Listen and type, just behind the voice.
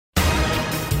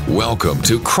Welcome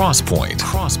to Crosspoint.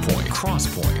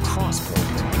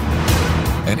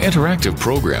 An interactive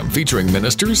program featuring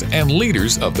ministers and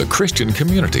leaders of the Christian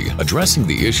community addressing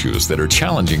the issues that are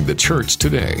challenging the church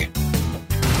today.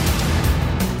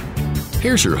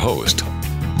 Here's your host,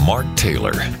 Mark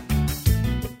Taylor.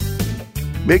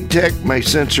 Big tech may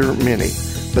censor many,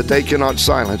 but they cannot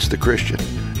silence the Christian.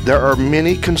 There are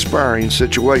many conspiring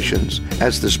situations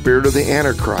as the spirit of the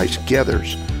Antichrist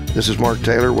gathers. This is Mark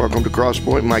Taylor. Welcome to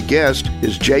Crosspoint. My guest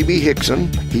is JB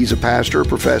Hixson. He's a pastor,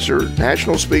 professor,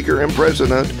 national speaker, and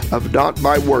president of Not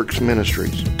By Works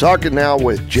Ministries. Talking now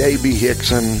with JB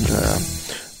Hixson,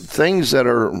 things that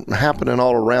are happening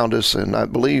all around us, and I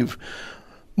believe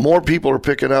more people are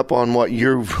picking up on what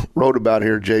you've wrote about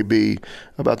here, JB,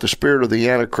 about the spirit of the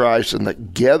Antichrist and the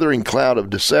gathering cloud of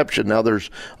deception. Now, there's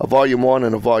a volume 1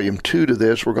 and a volume 2 to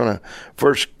this. We're going to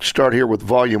first start here with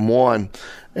volume 1.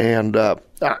 And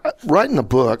writing the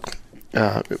book,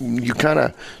 you kind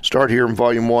of start here in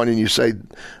volume 1 and you say,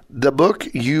 the book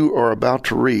you are about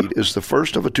to read is the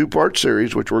first of a 2-part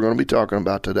series, which we're going to be talking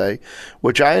about today,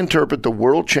 which I interpret the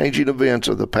world-changing events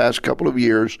of the past couple of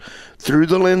years through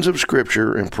the lens of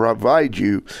Scripture and provide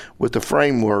you with the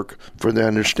framework for the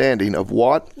understanding of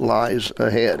what lies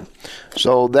ahead.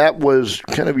 So that was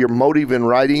kind of your motive in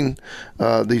writing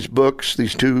these books,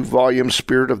 these 2 volumes,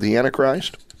 Spirit of the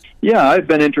Antichrist? Yeah, I've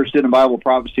been interested in Bible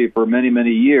prophecy for many,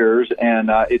 many years,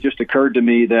 and it just occurred to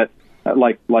me that,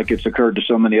 like it's occurred to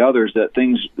so many others, that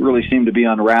things really seem to be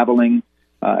unraveling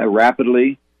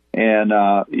rapidly. And,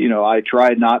 I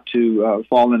tried not to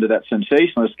fall into that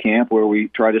sensationalist camp where we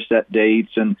try to set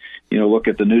dates and, look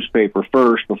at the newspaper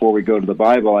first before we go to the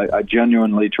Bible. I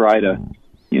genuinely try to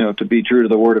be true to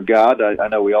the Word of God. I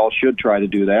know we all should try to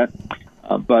do that.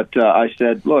 But I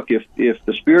said, look, if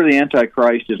the spirit of the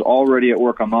Antichrist is already at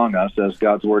work among us, as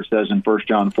God's Word says in 1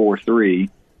 John 4:3,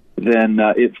 then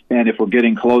if we're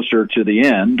getting closer to the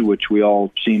end, which we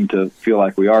all seem to feel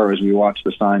like we are as we watch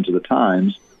the signs of the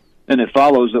times, then it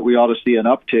follows that we ought to see an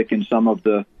uptick in some of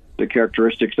the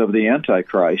characteristics of the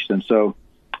Antichrist. And so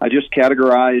I just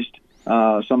categorized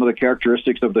some of the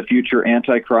characteristics of the future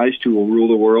Antichrist who will rule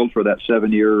the world for that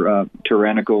 7-year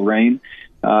tyrannical reign.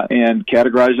 And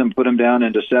categorize them, put them down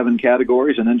into 7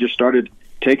 categories, and then just started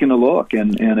taking a look.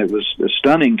 And it was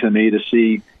stunning to me to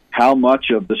see how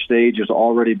much of the stage is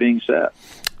already being set.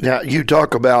 Now, you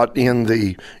talk about in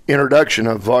the introduction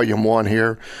of Volume 1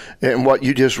 here, and what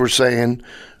you just were saying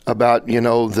about,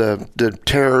 the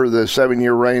terror, the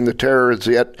 7-year reign, the terror is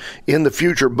yet in the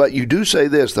future. But you do say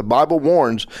this, the Bible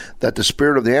warns that the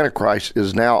spirit of the Antichrist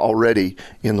is now already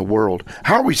in the world.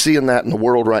 How are we seeing that in the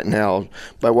world right now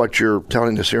by what you're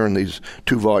telling us here in these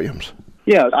 2 volumes?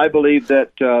 Yeah, I believe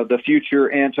that the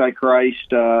future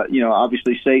Antichrist,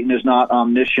 obviously Satan is not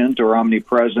omniscient or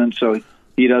omnipresent, so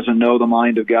he doesn't know the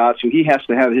mind of God. So he has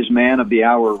to have his man of the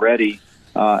hour ready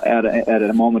at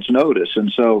a moment's notice.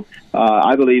 And so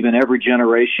I believe in every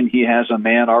generation he has a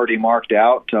man already marked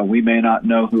out. We may not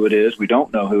know who it is. We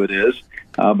don't know who it is,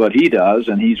 but he does,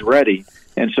 and he's ready.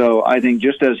 And so I think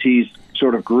just as he's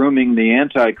sort of grooming the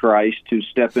Antichrist to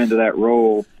step into that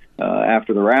role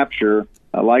after the rapture,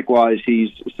 likewise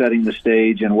he's setting the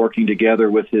stage and working together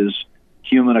with his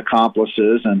human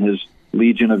accomplices and his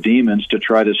legion of demons to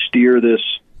try to steer this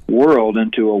world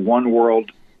into a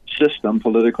one-world system,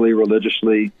 politically,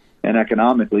 religiously, and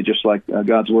economically, just like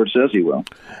God's Word says he will.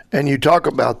 And you talk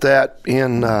about that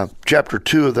in chapter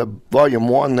 2 of the volume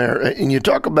 1 there, and you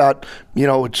talk about,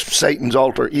 it's Satan's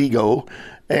alter ego,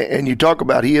 and you talk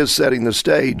about he is setting the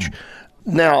stage.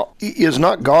 Now, is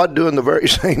not God doing the very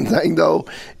same thing, though?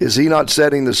 Is he not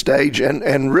setting the stage?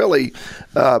 And really,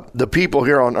 the people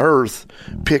here on earth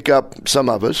pick up, some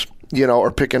of us,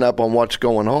 are picking up on what's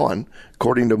going on,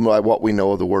 according to what we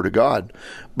know of the Word of God.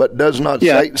 But does not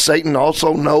Satan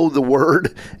also know the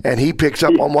Word, and he picks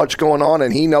up on what's going on,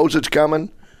 and he knows it's coming?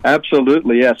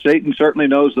 Absolutely, yeah. Satan certainly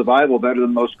knows the Bible better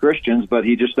than most Christians, but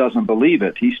he just doesn't believe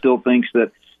it. He still thinks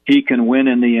that he can win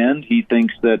in the end. He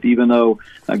thinks that even though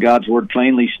God's Word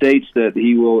plainly states that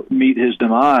he will meet his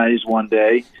demise one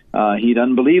day, he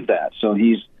doesn't believe that. So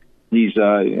he's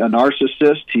a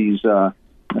narcissist, he's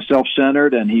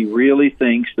self-centered, and he really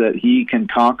thinks that he can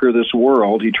conquer this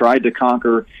world. He tried to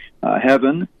conquer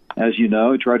heaven, as you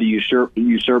know. He tried to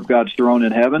usurp God's throne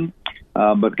in heaven,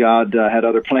 but God had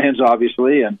other plans,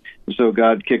 obviously, and so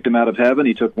God kicked him out of heaven.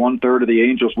 He took 1/3 of the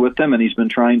angels with him, and he's been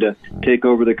trying to take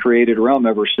over the created realm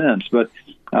ever since. But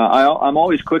I'm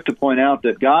always quick to point out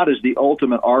that God is the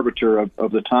ultimate arbiter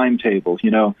of the timetable.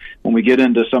 When we get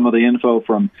into some of the info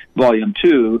from Volume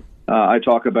 2, I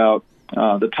talk about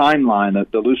the timeline,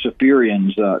 the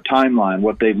Luciferians' timeline,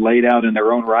 what they've laid out in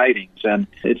their own writings. And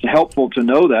it's helpful to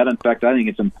know that. In fact, I think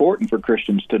it's important for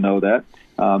Christians to know that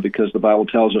because the Bible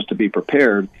tells us to be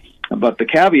prepared. But the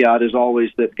caveat is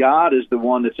always that God is the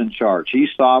one that's in charge. He's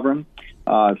sovereign.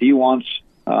 If he wants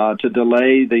to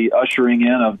delay the ushering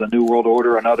in of the New World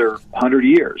Order another 100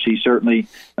 years, he certainly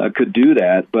could do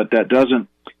that. But that doesn't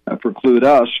preclude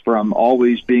us from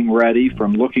always being ready,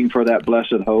 from looking for that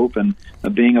blessed hope, and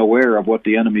being aware of what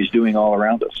the enemy's doing all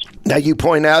around us. Now, you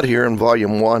point out here in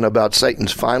Volume 1 about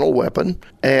Satan's final weapon,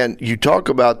 and you talk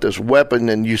about this weapon,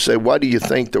 and you say, why do you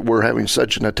think that we're having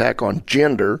such an attack on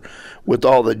gender with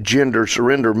all the gender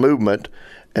surrender movement,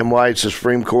 and why it's the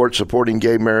Supreme Court supporting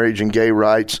gay marriage and gay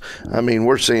rights? I mean,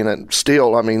 we're seeing it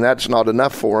still. I mean, that's not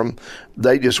enough for them.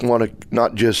 They just want to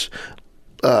not just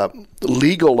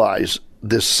legalize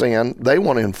this sin. They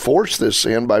want to enforce this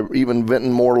sin by even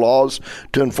inventing more laws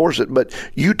to enforce it. But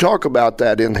you talk about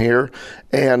that in here,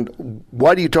 and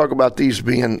why do you talk about these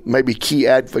being maybe key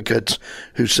advocates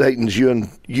who Satan's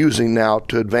using now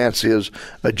to advance his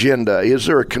agenda? Is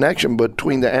there a connection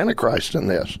between the Antichrist and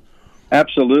this?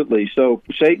 Absolutely. So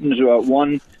Satan's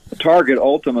one target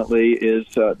ultimately is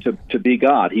to be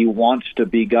God. He wants to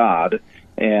be God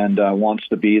and wants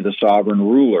to be the sovereign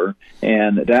ruler.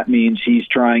 And that means he's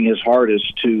trying his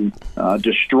hardest to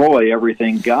destroy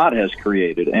everything God has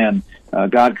created. And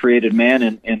God created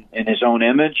man in his own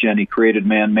image, and he created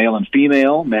man male and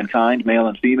female, mankind male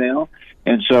and female.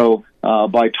 And so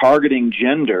by targeting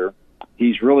gender,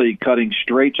 he's really cutting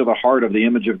straight to the heart of the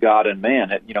image of God in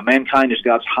man. Mankind is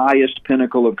God's highest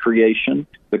pinnacle of creation,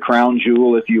 the crown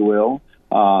jewel, if you will.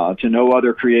 To no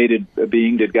other created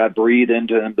being did God breathe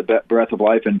into him the breath of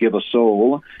life and give a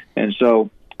soul. And so,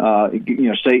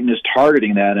 Satan is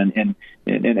targeting that, and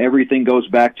everything goes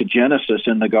back to Genesis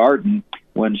in the garden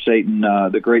when Satan,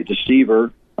 the great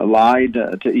deceiver, lied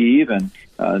to Eve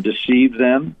and deceived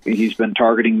them. He's been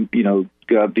targeting,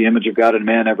 the image of God in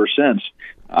man ever since.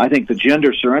 I think the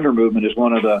gender surrender movement is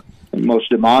one of the most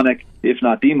demonic, if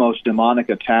not the most demonic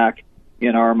attack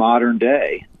in our modern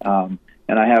day.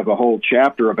 And I have a whole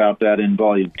chapter about that in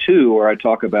Volume 2 where I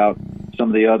talk about some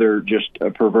of the other just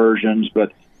perversions.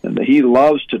 But he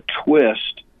loves to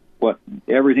twist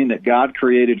everything that God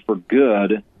created for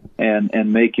good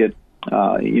and make it,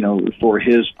 for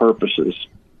his purposes.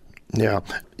 Yeah.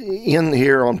 In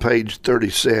here on page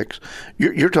 36,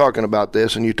 you're talking about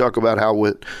this, and you talk about how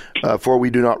for we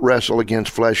do not wrestle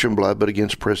against flesh and blood, but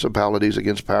against principalities,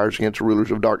 against powers, against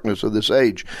rulers of darkness of this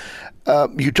age.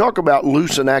 You talk about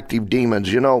loose and active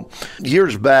demons.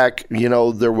 Years back,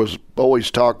 there was always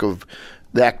talk of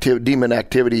the demon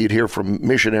activity you'd hear from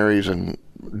missionaries in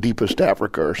deepest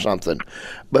Africa or something.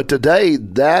 But today,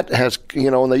 that has,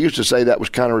 and they used to say that was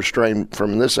kind of restrained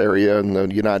from this area in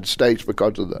the United States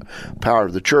because of the power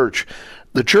of the church.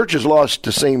 The church has lost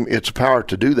its power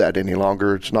to do that any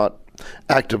longer. It's not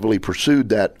actively pursued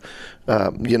that,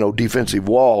 defensive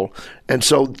wall. And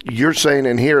so you're saying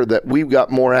in here that we've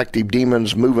got more active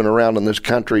demons moving around in this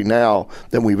country now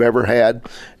than we've ever had,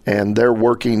 and they're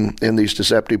working in these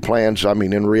deceptive plans,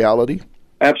 in reality?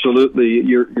 Absolutely,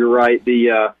 you're right.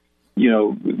 The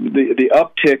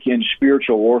uptick in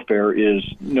spiritual warfare is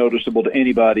noticeable to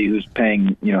anybody who's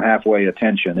paying halfway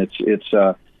attention.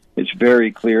 It's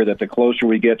very clear that the closer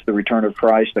we get to the return of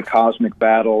Christ, the cosmic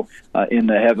battle in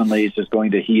the heavenlies is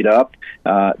going to heat up.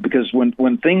 Because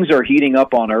when things are heating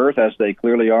up on earth, as they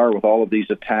clearly are with all of these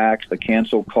attacks, the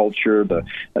cancel culture, the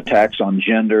attacks on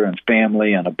gender and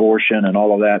family and abortion and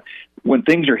all of that, when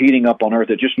things are heating up on earth,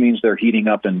 it just means they're heating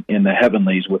up in the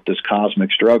heavenlies with this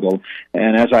cosmic struggle.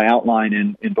 And as I outline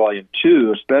in Volume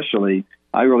 2 especially,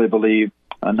 I really believe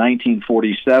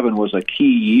 1947 was a key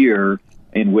year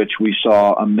in which we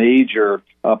saw a major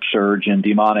upsurge in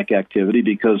demonic activity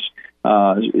because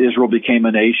Israel became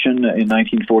a nation in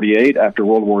 1948 after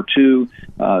World War II.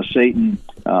 Satan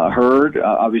heard.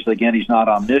 Obviously, again, he's not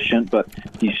omniscient, but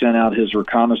he sent out his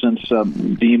reconnaissance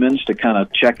demons to kind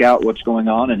of check out what's going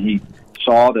on, and he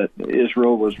saw that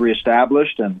Israel was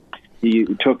reestablished, and he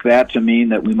took that to mean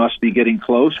that we must be getting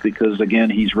close because, again,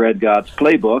 he's read God's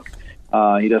playbook.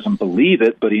 He doesn't believe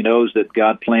it, but he knows that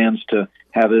God plans to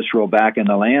have Israel back in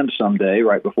the land someday,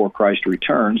 right before Christ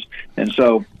returns. And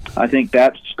so I think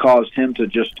that's caused him to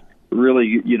just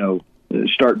really,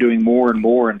 start doing more and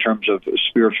more in terms of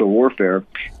spiritual warfare.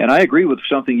 And I agree with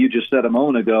something you just said a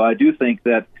moment ago. I do think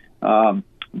that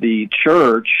the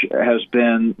church has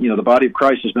been, the body of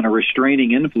Christ has been a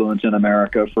restraining influence in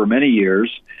America for many years.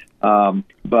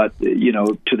 But,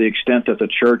 to the extent that the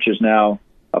church is now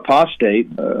apostate,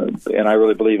 and I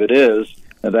really believe it is,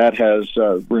 that has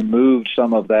removed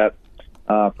some of that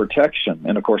protection.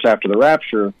 And of course, after the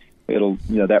rapture,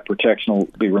 that protection will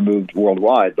be removed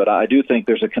worldwide. But I do think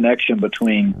there's a connection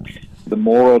between the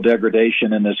moral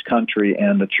degradation in this country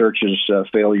and the church's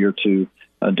failure to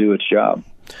do its job.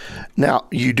 Now,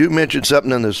 you do mention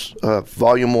something in this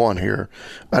volume 1 here,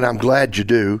 and I'm glad you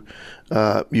do.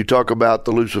 You talk about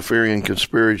the Luciferian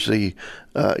conspiracy,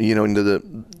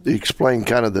 explain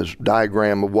kind of this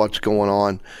diagram of what's going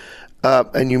on.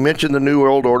 And you mentioned the New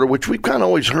World Order, which we've kind of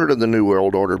always heard of the New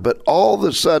World Order, but all of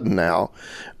a sudden now,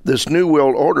 this New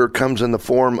World Order comes in the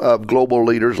form of global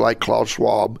leaders like Klaus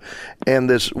Schwab and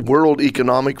this World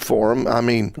Economic Forum. I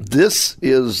mean, this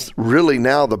is really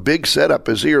now the big setup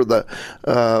is here.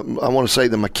 I want to say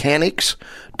the mechanics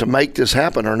to make this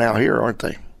happen are now here, aren't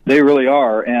they? They really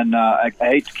are, and I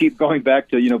hate to keep going back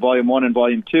to Volume 1 and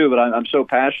Volume 2, but I'm so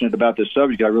passionate about this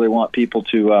subject. I really want people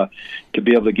to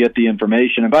be able to get the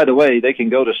information. And by the way, they can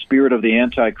go to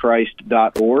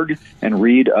spiritoftheantichrist.org and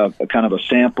read a kind of a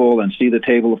sample and see the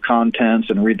table of contents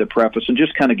and read the preface and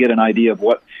just kind of get an idea of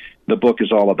what the book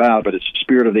is all about, but it's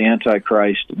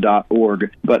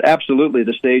spiritoftheantichrist.org. But absolutely,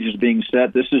 the stage is being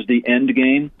set. This is the end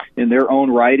game. In their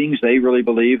own writings, they really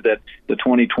believe that the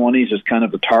 2020s is kind of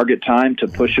the target time to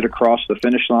push it across the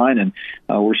finish line, and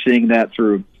we're seeing that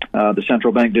through the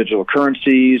central bank digital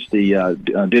currencies, the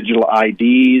digital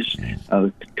IDs,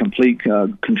 complete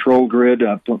control grid,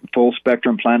 full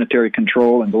spectrum planetary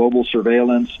control, and global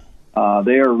surveillance.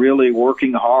 They are really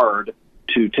working hard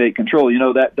to take control.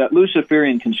 That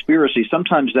Luciferian conspiracy,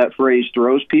 sometimes that phrase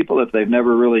throws people if they've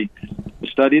never really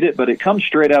studied it, but it comes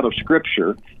straight out of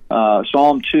Scripture.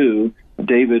 Psalm 2,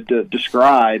 David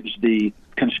describes the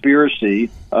conspiracy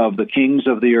of the kings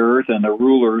of the earth and the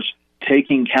rulers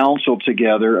taking counsel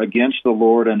together against the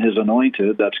Lord and his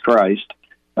anointed, that's Christ,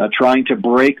 trying to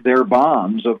break their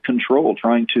bonds of control,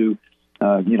 trying to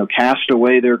cast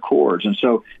away their cords. And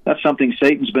so that's something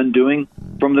Satan's been doing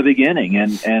from the beginning,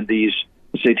 and these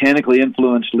satanically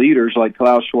influenced leaders like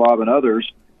Klaus Schwab and others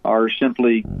are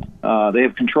simply, they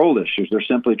have control issues. They're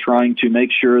simply trying to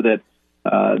make sure that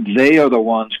they are the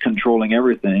ones controlling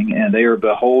everything, and they are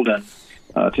beholden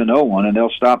to no one, and they'll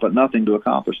stop at nothing to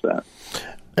accomplish that.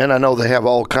 And I know they have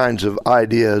all kinds of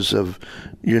ideas of,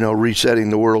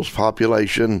 resetting the world's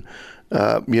population.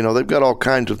 They've got all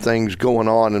kinds of things going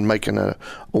on and making a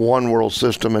one world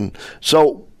system. And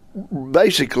so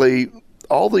basically,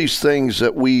 all these things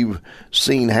that we've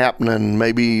seen happening,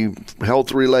 maybe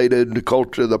health related, the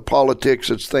culture, the politics,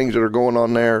 it's things that are going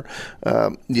on there,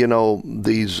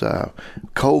 these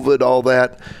COVID, all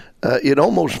that. It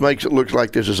almost makes it look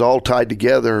like this is all tied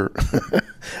together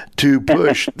to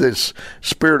push this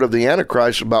spirit of the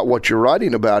Antichrist about what you're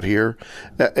writing about here.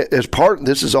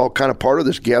 This is all kind of part of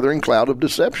this gathering cloud of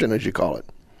deception, as you call it.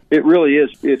 It really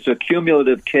is. It's a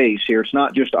cumulative case here. It's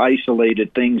not just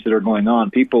isolated things that are going on.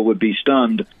 People would be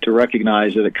stunned to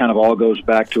recognize that it kind of all goes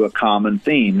back to a common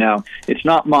theme. Now, it's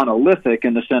not monolithic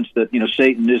in the sense that,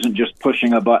 Satan isn't just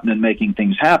pushing a button and making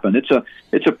things happen.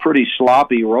 It's a pretty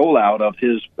sloppy rollout of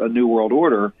his New World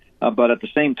Order, but at the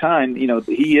same time,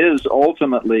 he is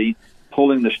ultimately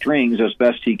pulling the strings as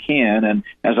best he can. And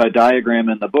as I diagram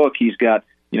in the book, he's got,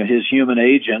 his human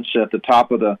agents at the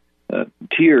top of the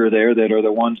tier there that are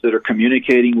the ones that are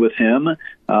communicating with him,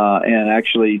 and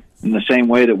actually in the same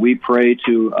way that we pray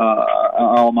to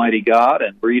Almighty God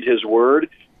and read his word,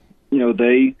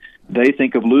 they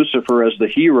think of Lucifer as the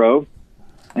hero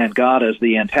and God as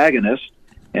the antagonist,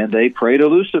 and they pray to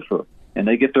Lucifer and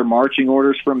they get their marching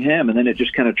orders from him, and then it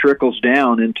just kind of trickles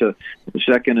down into the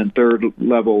second and third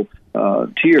level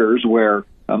tiers where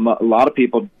a lot of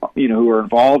people who are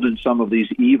involved in some of these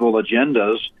evil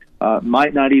agendas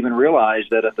might not even realize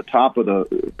that at the top of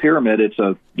the pyramid, it's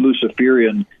a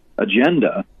Luciferian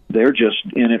agenda. They're just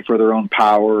in it for their own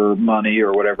power or money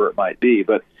or whatever it might be.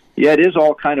 But yeah, it is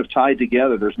all kind of tied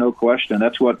together. There's no question.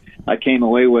 That's what I came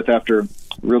away with after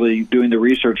really doing the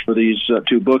research for these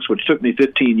two books, which took me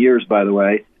 15 years, by the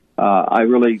way. I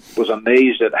really was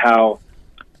amazed at how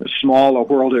small a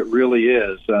world it really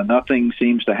is. Nothing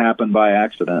seems to happen by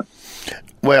accident.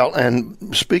 Well,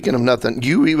 and speaking of nothing,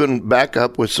 you even back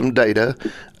up with some data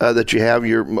that you have.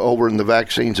 You're over in the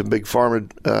vaccines and big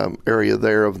pharma area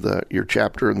there of your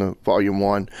chapter in the volume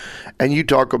 1, and you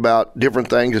talk about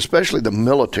different things, especially the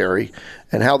military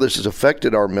and how this has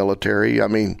affected our military. I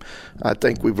mean, I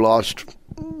think we've lost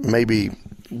maybe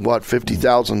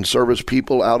 50,000 service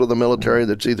people out of the military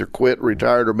that's either quit,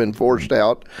 retired, or been forced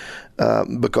out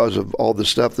because of all the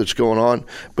stuff that's going on.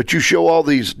 But you show all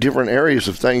these different areas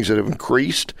of things that have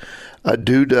increased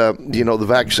due to, the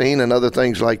vaccine and other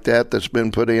things like that that's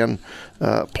been put in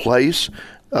place.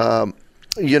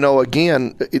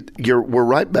 again, we're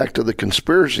right back to the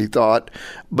conspiracy thought,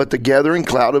 but the gathering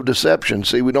cloud of deception.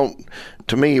 See, we don't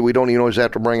even always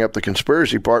have to bring up the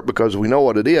conspiracy part because we know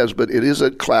what it is, but it is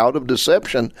a cloud of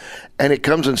deception, and it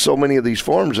comes in so many of these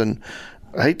forms. And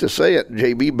I hate to say it,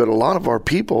 JB, but a lot of our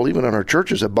people, even in our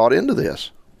churches, have bought into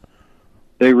this.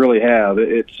 They really have.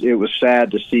 It was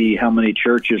sad to see how many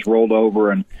churches rolled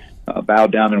over and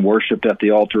bowed down and worshipped at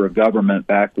the altar of government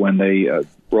back when they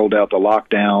rolled out the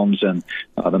lockdowns and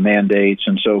the mandates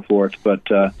and so forth. But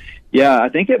I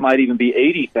think it might even be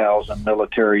 80,000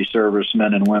 military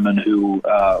servicemen and women who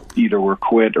either were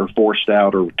quit or forced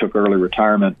out or took early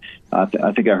retirement. I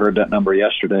think I heard that number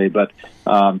yesterday. But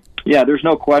there's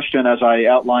no question, as I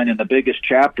outline in the biggest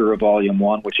chapter of Volume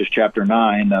 1, which is Chapter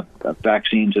 9,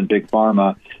 Vaccines and Big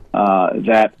Pharma,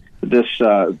 that this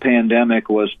pandemic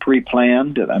was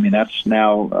pre-planned. I mean, that's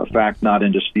now a fact not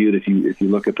in dispute. If you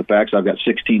look at the facts, I've got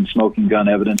 16 smoking gun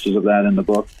evidences of that in the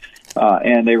book.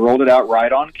 And they rolled it out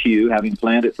right on cue, having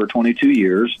planned it for 22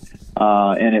 years.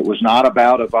 And it was not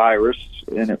about a virus,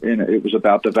 and it was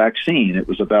about the vaccine. It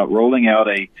was about rolling out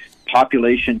a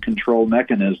population control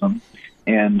mechanism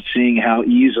and seeing how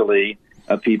easily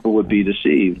people would be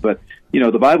deceived. But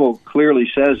the Bible clearly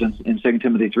says in 2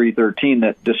 Timothy 3:13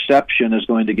 that deception is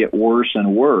going to get worse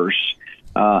and worse,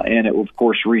 and it will, of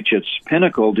course, reach its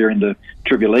pinnacle during the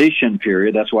tribulation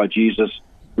period. That's why Jesus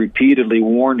repeatedly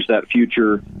warns that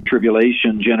future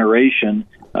tribulation generation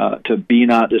to be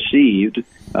not deceived.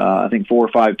 I think 4 or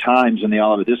 5 times in the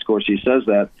Olivet Discourse he says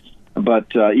that.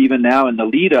 But even now in the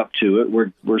lead up to it,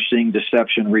 we're seeing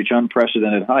deception reach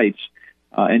unprecedented heights.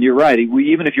 And you're right.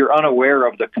 Even if you're unaware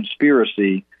of the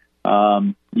conspiracy,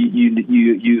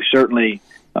 you certainly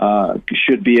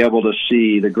should be able to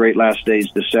see the great last days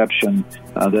deception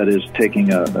that is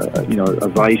taking a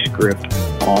vice grip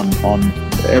on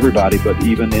everybody, but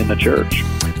even in the church.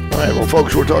 All right, well,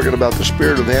 folks, we're talking about the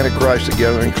spirit of the Antichrist, the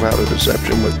gathering cloud of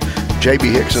deception with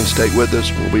JB Hixson. Stay with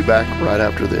us. We'll be back right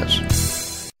after this.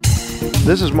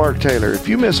 This is Mark Taylor. If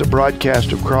you miss a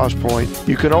broadcast of Crosspoint,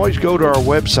 you can always go to our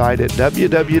website at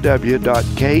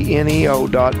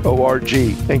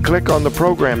www.kneo.org and click on the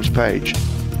programs page.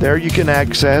 There you can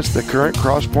access the current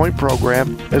Crosspoint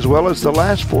program as well as the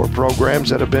last 4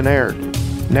 programs that have been aired.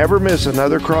 Never miss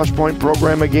another Crosspoint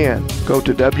program again. Go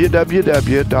to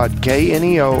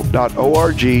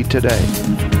www.kneo.org today.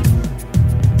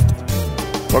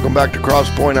 Welcome back to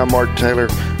Crosspoint. I'm Mark Taylor.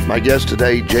 My guest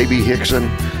today, JB Hixson.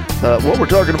 What we're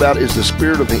talking about is the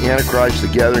spirit of the Antichrist, the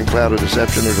gathering cloud of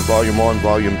deception. There's a Volume 1,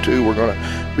 Volume 2. We're going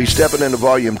to be stepping into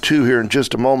Volume 2 here in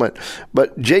just a moment.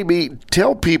 But, JB,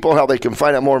 tell people how they can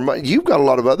find out more. You've got a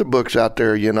lot of other books out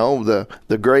there, the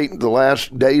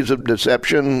last days of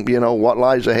deception, what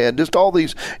lies ahead. Just all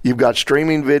these. You've got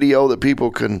streaming video that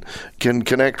people can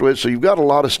connect with. So you've got a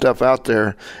lot of stuff out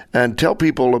there. And tell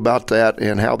people about that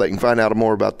and how they can find out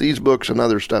more about these books and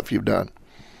other stuff you've done.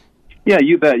 Yeah,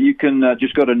 you bet. You can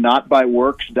just go to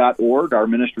notbyworks.org. Our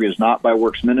ministry is Not By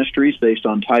Works Ministries, based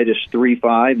on Titus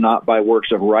 3:5, not by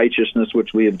works of righteousness,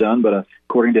 which we have done, but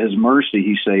according to his mercy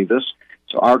he saved us.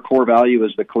 So our core value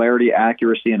is the clarity,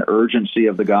 accuracy, and urgency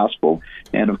of the gospel.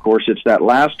 And, of course, it's that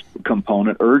last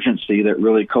component, urgency, that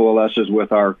really coalesces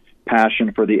with our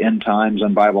passion for the end times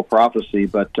and Bible prophecy.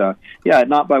 But, at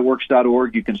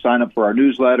notbyworks.org, you can sign up for our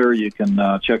newsletter. You can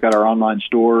check out our online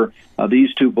store.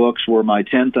 These 2 books were my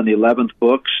 10th and 11th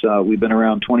books. We've been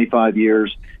around 25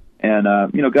 years. And,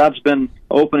 God's been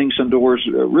opening some doors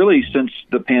really since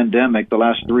the pandemic. The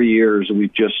last 3 years,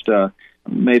 we've just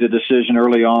made a decision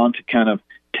early on to kind of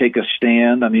take a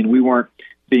stand. I mean, we weren't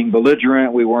being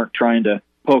belligerent. We weren't trying to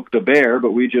poke the bear,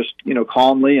 but we just,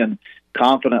 calmly and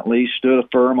confidently stood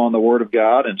firm on the Word of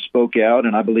God and spoke out,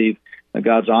 and I believe that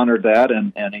God's honored that,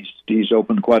 and he's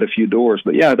opened quite a few doors.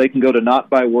 But, they can go to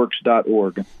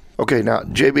notbyworks.org. Okay, now,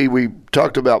 JB, we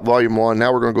talked about Volume 1.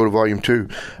 Now we're going to go to Volume 2.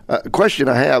 Question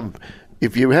I have,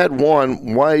 if you had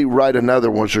one, why write another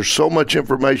one? There's so much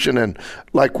information, and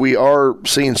like we are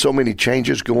seeing so many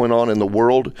changes going on in the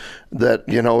world that,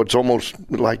 it's almost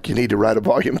like you need to write a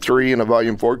Volume 3 and a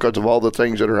Volume 4 because of all the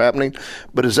things that are happening.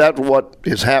 But is that what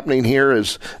is happening here?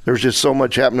 Is there's just so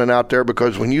much happening out there?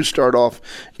 Because when you start off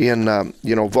in,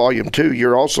 Volume 2,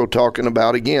 you're also talking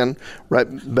about, again, right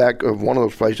back of one of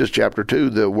those places, Chapter 2,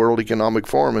 the World Economic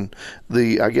Forum, and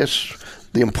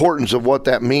the importance of what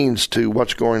that means to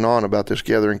what's going on about this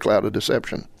gathering cloud of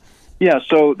deception. Yeah,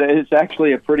 so it's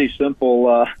actually a pretty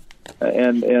simple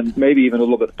and maybe even a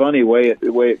little bit funny way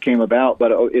it came about.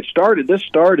 But this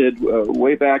started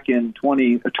way back in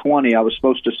 2020. I was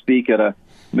supposed to speak at a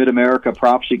Mid-America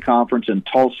Prophecy Conference in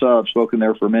Tulsa. I've spoken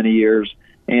there for many years.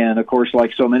 And, of course,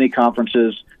 like so many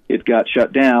conferences, it got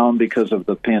shut down because of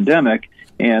the pandemic.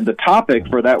 And the topic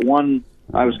for that one,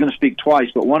 I was going to speak twice,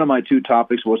 but one of my two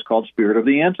topics was called Spirit of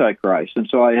the Antichrist. And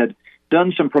so I had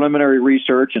done some preliminary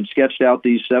research and sketched out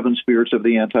these 7 spirits of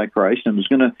the Antichrist and was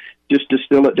going to just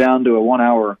distill it down to a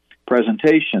 1-hour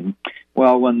presentation.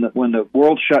 Well, when the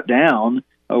world shut down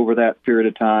over that period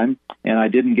of time, and I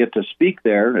didn't get to speak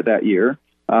there that year,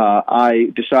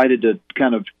 I decided to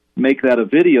kind of make that a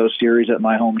video series at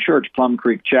my home church, Plum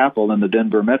Creek Chapel in the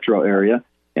Denver metro area.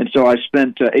 And so I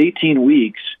spent 18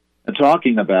 weeks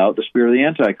talking about the Spirit of the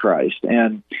Antichrist.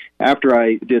 And after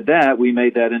I did that, we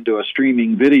made that into a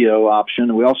streaming video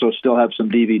option. We also still have some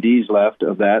DVDs left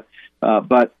of that.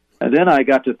 But then I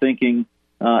got to thinking,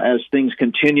 as things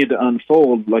continue to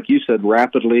unfold, like you said,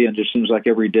 rapidly, and just seems like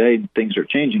every day things are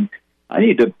changing, I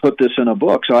need to put this in a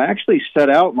book. So I actually set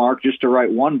out, Mark, just to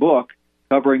write one book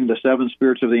covering the 7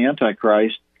 spirits of the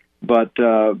Antichrist. But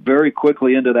very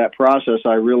quickly into that process,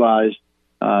 I realized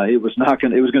it was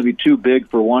going to be too big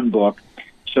for one book.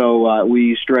 So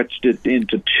we stretched it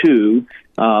into 2.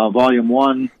 Volume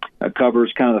 1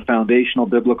 covers kind of the foundational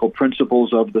biblical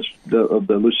principles of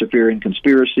the Luciferian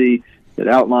conspiracy. It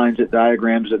outlines it,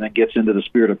 diagrams it, and then gets into the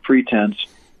spirit of pretense.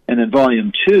 And then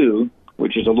Volume 2,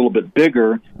 which is a little bit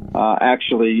bigger,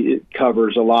 actually it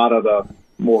covers a lot of the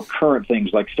more current things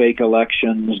like fake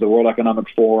elections, the World Economic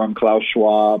Forum, Klaus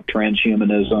Schwab,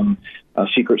 transhumanism,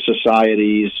 secret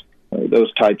societies,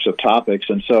 those types of topics.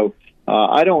 And so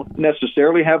I don't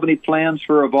necessarily have any plans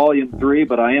for a Volume 3,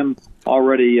 but I am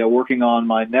already working on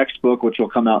my next book, which will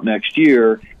come out next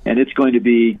year, and it's going to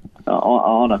be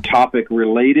on a topic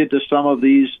related to some of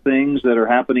these things that are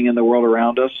happening in the world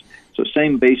around us. So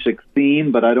same basic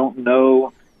theme, but I don't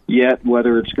know yet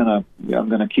whether I'm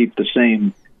going to keep the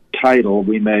same title.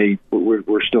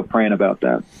 We're still praying about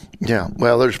that. Yeah,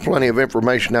 well, there's plenty of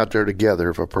information out there to gather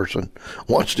if a person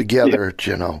wants to gather it,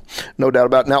 no doubt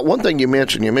about it. Now, one thing you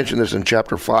mentioned this in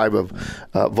Chapter 5 of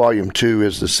Volume 2,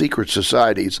 is the secret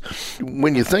societies.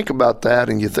 When you think about that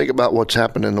and you think about what's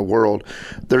happened in the world,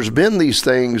 there's been these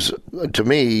things, to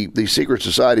me, these secret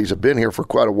societies have been here for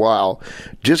quite a while,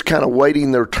 just kind of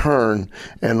waiting their turn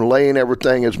and laying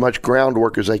everything as much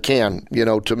groundwork as they can.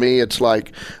 To me, it's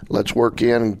like, let's work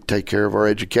in and take care of our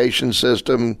education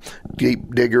system,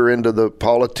 deep digger into the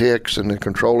politics and the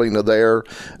controlling of there,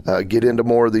 get into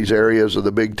more of these areas of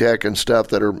the big tech and stuff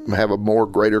that have a more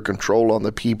greater control on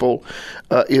the people.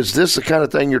 Is this the kind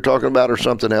of thing you're talking about, or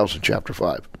something else in Chapter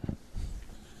 5?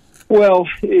 Well,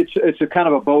 it's a kind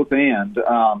of a both and.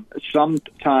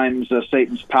 Sometimes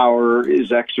Satan's power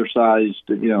is exercised,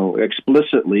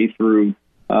 explicitly through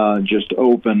just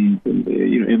open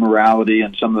immorality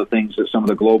and some of the things that some of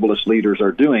the globalist leaders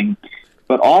are doing.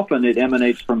 But often it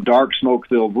emanates from dark,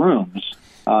 smoke-filled rooms,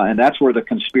 and that's where the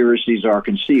conspiracies are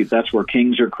conceived. That's where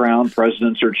kings are crowned,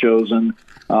 presidents are chosen,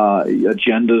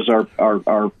 agendas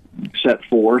are set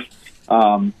forth,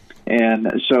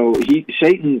 and so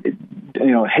Satan,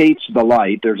 hates the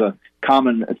light. There's a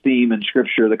common theme in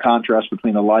Scripture, the contrast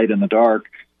between the light and the dark,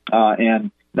 and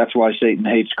that's why Satan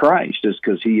hates Christ, is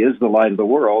because he is the light of the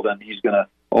world, and he's going to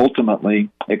ultimately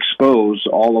expose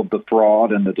all of the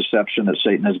fraud and the deception that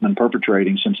Satan has been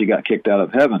perpetrating since he got kicked out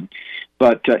of heaven.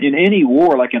 But in any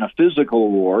war, like in a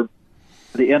physical war,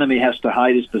 the enemy has to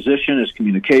hide his position, his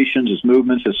communications, his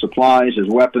movements, his supplies, his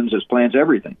weapons, his plans,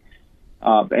 everything.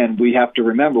 And we have to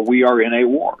remember we are in a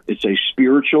war. It's a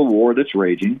spiritual war that's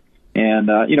raging. And,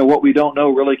 what we don't know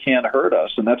really can't hurt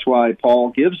us. And that's why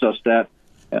Paul gives us that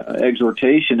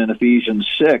exhortation in Ephesians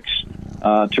 6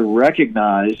 to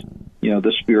recognize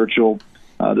the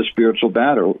spiritual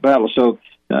battle. So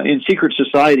in secret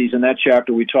societies, in that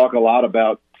chapter, we talk a lot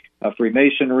about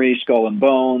Freemasonry, Skull and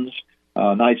Bones,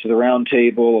 Knights of the Round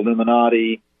Table,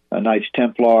 Illuminati, Knights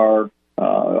Templar,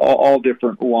 all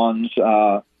different ones.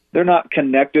 They're not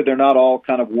connected. They're not all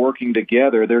kind of working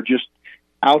together. They're just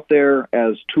out there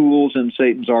as tools in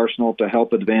Satan's arsenal to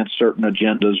help advance certain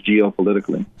agendas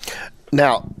geopolitically.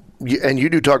 Now, and you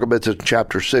do talk about this in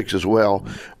Chapter 6 as well,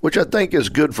 which I think is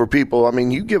good for people. I mean,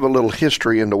 you give a little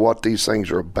history into what these things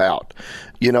are about.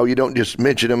 You don't just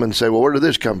mention them and say, well, where did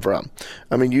this come from?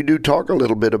 I mean, you do talk a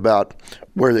little bit about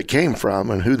where they came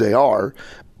from and who they are.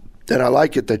 And I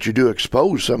like it that you do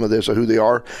expose some of this, of who they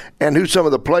are and who some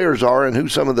of the players are and who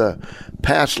some of the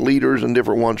past leaders and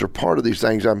different ones are part of these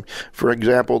things. For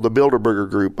example, the Bilderberger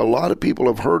Group. A lot of people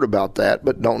have heard about that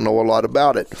but don't know a lot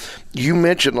about it. You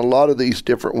mention a lot of these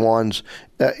different ones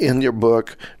in your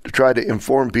book to try to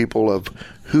inform people of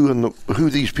who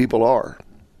these people are.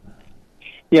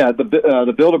 Yeah, the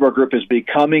Bilderberg Group is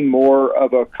becoming more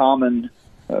of a common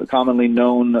commonly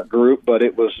known group, but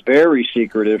it was very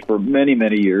secretive for many,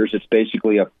 many years. It's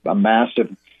basically a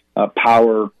massive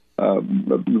power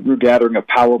gathering of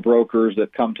power brokers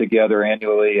that come together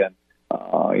annually, and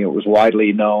it was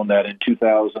widely known that in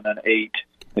 2008,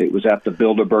 it was at the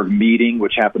Bilderberg meeting,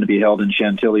 which happened to be held in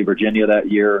Chantilly, Virginia that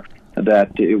year,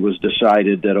 that it was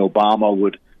decided that Obama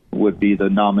would be the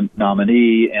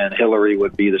nominee and Hillary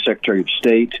would be the Secretary of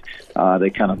State. They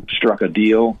kind of struck a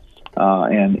deal,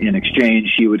 and in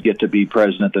exchange, she would get to be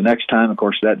president the next time. Of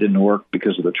course, that didn't work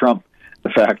because of the Trump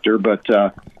factor, but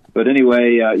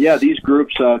anyway, these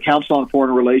groups, Council on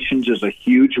Foreign Relations is a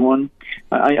huge one.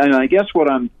 I guess what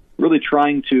I'm really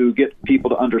trying to get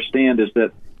people to understand is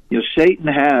that Satan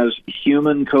has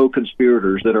human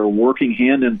co-conspirators that are working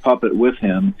hand in puppet with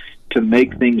him to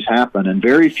make things happen, and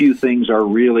very few things are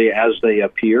really as they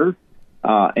appear.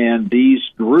 And these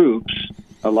groups,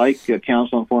 like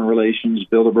Council on Foreign Relations,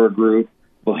 Bilderberg Group,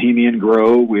 Bohemian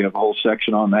Grove, we have a whole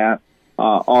section on that,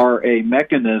 are a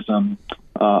mechanism,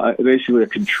 basically a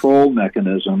control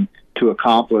mechanism to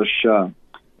accomplish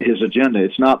his agenda.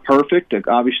 It's not perfect.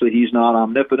 Obviously, he's not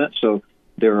omnipotent, so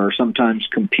there are sometimes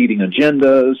competing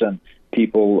agendas, and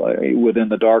people within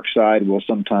the dark side will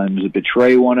sometimes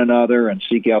betray one another and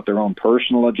seek out their own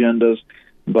personal agendas.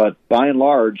 But by and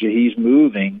large, he's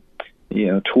moving,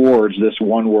 towards this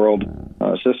one world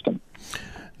system.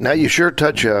 Now, you sure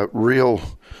touch a real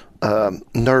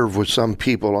nerve with some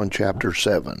people on Chapter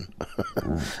 7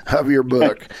 of your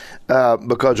book,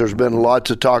 because there's been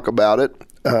lots of talk about it.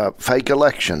 Fake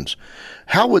elections.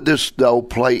 How would this, though,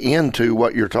 play into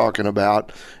what you're talking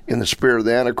about in the spirit of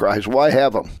the Antichrist? Why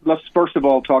have them? Let's first of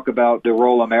all talk about the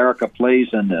role America plays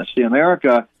in this.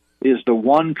 America is the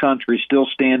one country still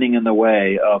standing in the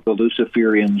way of the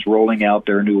Luciferians rolling out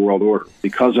their New World Order.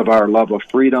 Because of our love of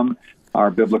freedom, our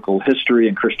biblical history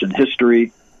and Christian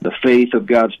history, the faith of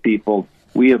God's people,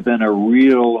 we have been a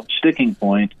real sticking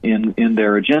point in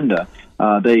their agenda.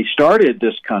 They started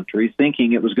this country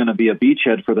thinking it was going to be a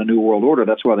beachhead for the New World Order.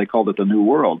 That's why they called it the New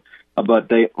World. But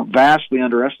they vastly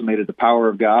underestimated the power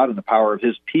of God and the power of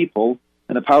his people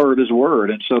and the power of his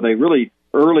word. And so they really,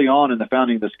 early on in the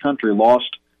founding of this country,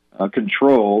 lost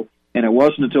control. And it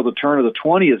wasn't until the turn of the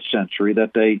 20th century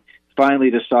that they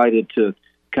finally decided to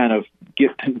kind of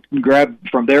grab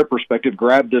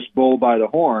this bull by the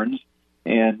horns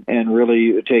and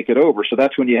really take it over. So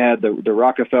that's when you had the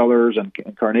Rockefellers and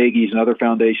Carnegies and other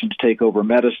foundations take over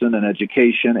medicine and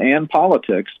education and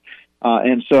politics.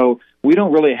 And so we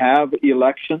don't really have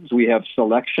elections. We have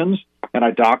selections, and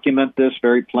I document this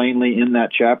very plainly in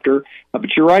that chapter.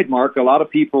 But you're right, Mark. A lot of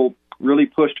people really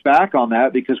pushed back on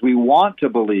that because we want to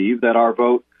believe that our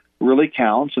vote really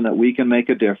counts and that we can make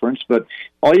a difference. But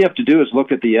all you have to do is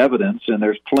look at the evidence, and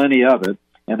there's plenty of it.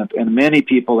 And many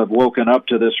people have woken up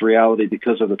to this reality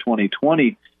because of the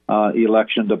 2020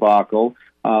 election debacle.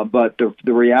 But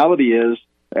the reality is,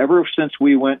 ever since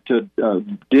we went to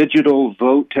digital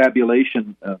vote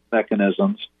tabulation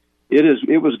mechanisms,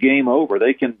 it was game over.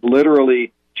 They can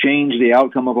literally change the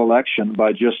outcome of election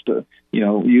by just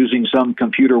using some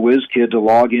computer whiz kid to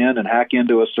log in and hack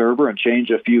into a server and change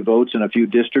a few votes in a few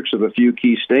districts of a few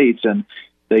key states, and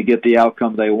they get the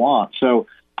outcome they want. So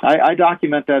I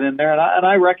document that in there, and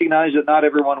I recognize that not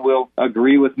everyone will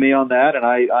agree with me on that, and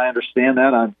I understand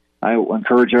that. I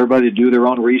encourage everybody to do their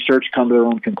own research, come to their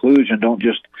own conclusion. Don't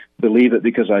just believe it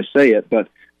because I say it. But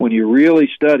when you really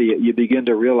study it, you begin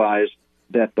to realize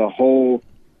that the whole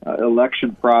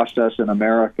election process in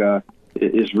America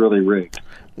is really rigged.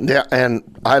 Yeah, and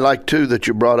I like, too, that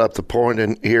you brought up the point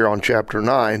in here on Chapter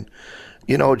 9.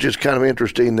 It's just kind of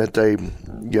interesting that they,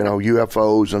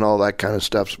 UFOs and all that kind of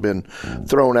stuff's been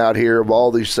thrown out here of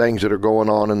all these things that are going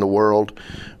on in the world.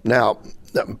 Now,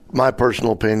 my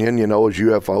personal opinion, is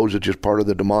UFOs are just part of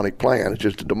the demonic plan. It's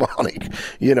just a demonic,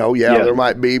 there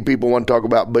might be people want to talk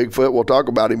about Bigfoot. We'll talk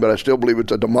about him, but I still believe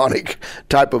it's a demonic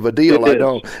type of a deal.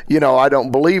 I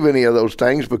don't believe any of those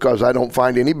things because I don't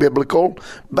find any biblical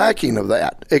backing of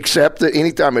that, except that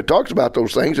anytime it talks about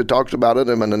those things, it talks about it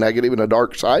in the negative and the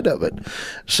dark side of it.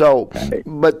 So,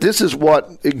 but this is what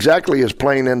exactly is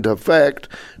playing into effect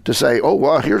to say, oh,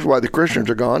 well, here's why the Christians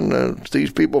are gone.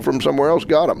 These people from somewhere else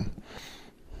got them.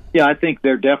 Yeah, I think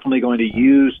they're definitely going to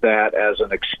use that as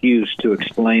an excuse to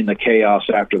explain the chaos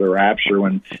after the rapture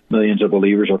when millions of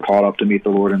believers are caught up to meet the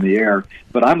Lord in the air.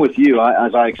 But I'm with you,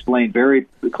 as I explained very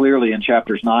clearly in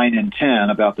chapters 9 and 10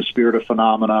 about the spirit of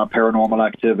phenomena, paranormal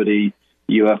activity,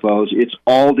 UFOs. It's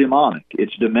all demonic.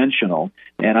 It's dimensional.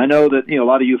 And I know that a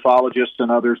lot of ufologists and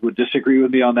others would disagree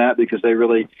with me on that because they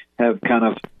really have kind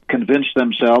of convinced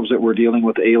themselves that we're dealing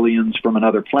with aliens from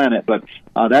another planet. But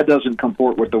that doesn't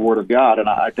comport with the Word of God. And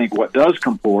I think what does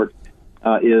comport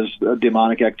is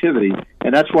demonic activity.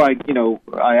 And that's why,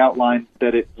 I outlined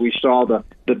that we saw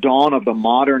the dawn of the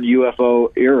modern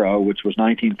UFO era, which was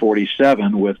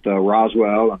 1947 with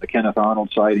Roswell and the Kenneth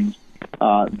Arnold sightings.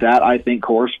 That, I think,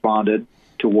 corresponded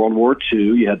to World War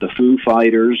II. You had the Foo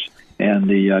Fighters and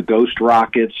the ghost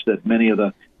rockets that many of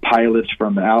the pilots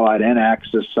from the Allied and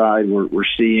Axis side were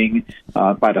seeing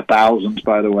by the thousands,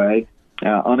 by the way.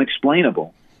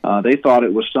 Unexplainable. They thought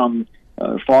it was some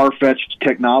far-fetched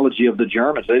technology of the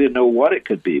Germans. They didn't know what it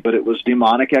could be, but it was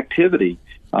demonic activity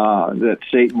that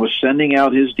Satan was sending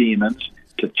out his demons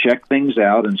to check things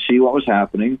out and see what was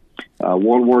happening.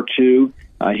 World War II,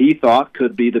 he thought,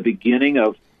 could be the beginning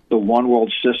of the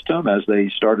one-world system as they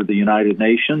started the United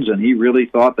Nations, and he really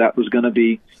thought that was going to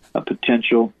be a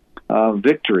potential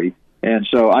victory. And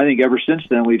so I think ever since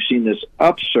then we've seen this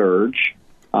upsurge,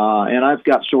 and I've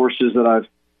got sources that I've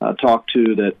talked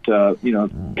to that,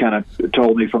 kind of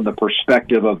told me from the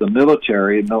perspective of the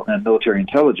military and military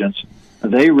intelligence,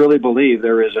 they really believe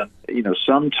there is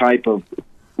some type of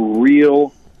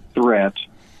real threat,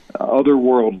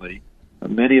 otherworldly.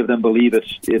 Many of them believe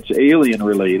it's alien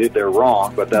related. They're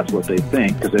wrong, but that's what they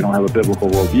think because they don't have a biblical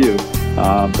worldview.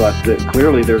 But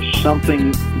clearly there's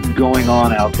something going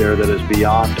on out there that is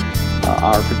beyond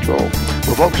our control.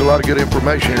 Well, folks, a lot of good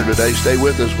information here today. Stay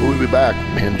with us. We'll be back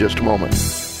in just a moment.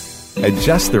 At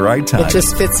just the right time. It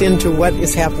just fits into what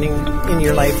is happening in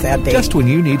your life that day. Just when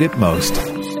you need it most.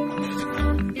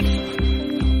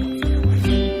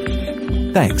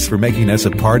 Thanks for making us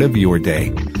a part of your day.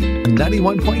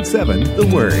 91.7 The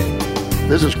Word.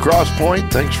 This is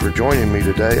Crosspoint. Thanks for joining me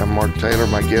today. I'm Mark Taylor.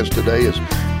 My guest today is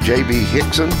JB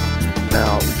Hixson.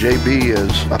 Now, JB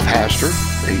is a pastor.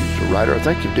 He's a writer. I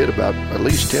think you did about at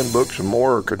least 10 books and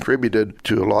more, or contributed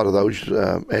to a lot of those.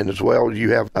 And as well, you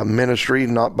have a ministry,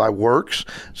 Not By Works.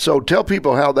 So tell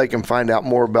people how they can find out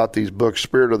more about these books,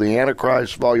 Spirit of the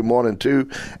Antichrist, Volume 1 and 2,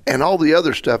 and all the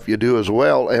other stuff you do as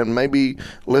well, and maybe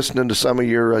listening to some of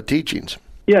your teachings.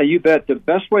 Yeah, you bet. The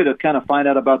best way to kind of find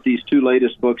out about these two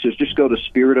latest books is just go to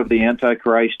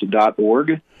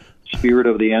spiritoftheantichrist.org.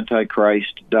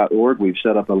 spiritoftheantichrist.org. We've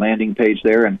set up a landing page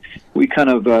there, and we kind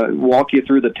of walk you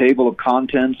through the table of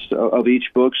contents of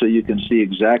each book so you can see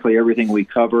exactly everything we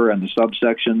cover and the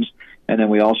subsections. And then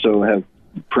we also have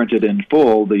printed in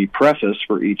full the preface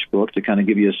for each book to kind of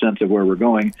give you a sense of where we're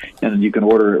going, and then you can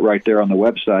order it right there on the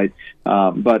website.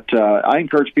 But I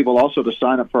encourage people also to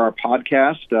sign up for our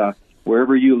podcast.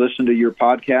 Wherever you listen to your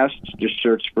podcasts, just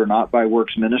search for Not By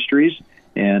Works Ministries,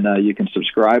 and you can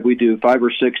subscribe. We do 5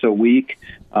 or 6 a week.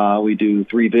 We do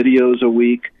 3 videos a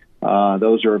week.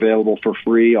 Those are available for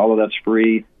free. All of that's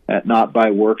free at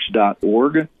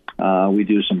notbyworks.org. We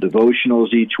do some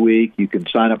devotionals each week. You can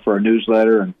sign up for our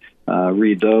newsletter and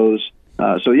read those.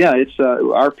 It's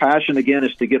our passion, again,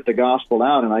 is to get the gospel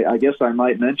out. And I guess I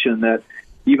might mention that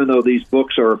even though these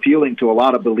books are appealing to a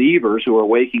lot of believers who are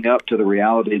waking up to the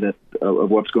reality of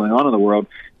what's going on in the world,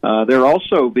 they're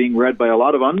also being read by a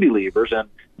lot of unbelievers, and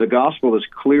the gospel is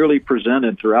clearly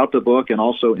presented throughout the book and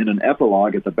also in an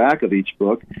epilogue at the back of each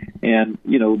book. And,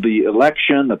 the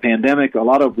election, the pandemic, a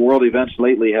lot of world events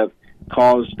lately have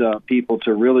caused people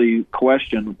to really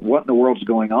question what in the world's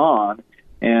going on,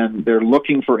 and they're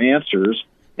looking for answers.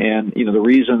 And, the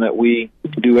reason that we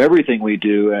do everything we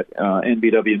do at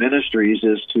NBW Ministries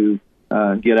is to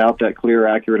get out that clear,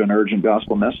 accurate, and urgent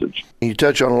gospel message. You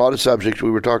touch on a lot of subjects. We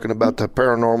were talking about the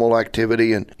paranormal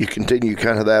activity, and you continue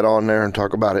kind of that on there and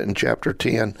talk about it in Chapter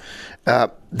 10.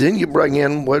 Then you bring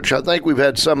in, which I think we've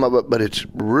had some of it, but it's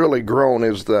really grown,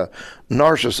 is the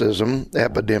narcissism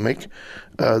epidemic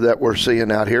that we're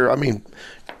seeing out here. I mean,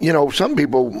 some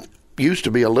people used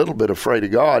to be a little bit afraid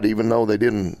of God, even though they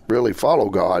didn't really follow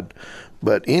God.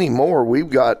 But anymore, we've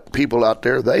got people out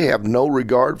there, they have no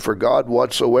regard for God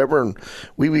whatsoever. And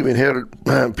we've even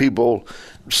had people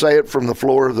say it from the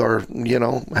floor of our,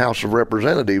 House of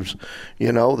Representatives,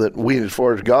 that we, as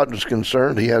far as God is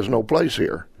concerned, he has no place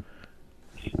here.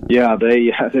 Yeah,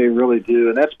 they really do.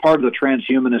 And that's part of the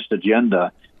transhumanist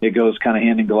agenda. It goes kind of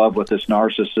hand in glove with this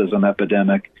narcissism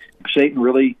epidemic. Satan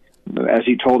really, as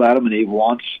he told Adam and Eve,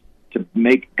 wants to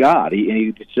make God.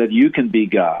 He said, you can be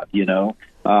God,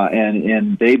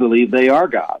 and they believe they are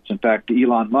gods. In fact,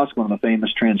 Elon Musk, one of the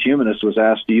famous transhumanists, was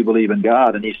asked, do you believe in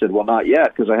God? And he said, well, not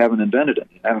yet, because I haven't invented him.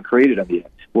 I haven't created him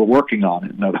yet. We're working on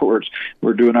it. In other words,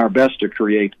 we're doing our best to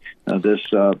create this,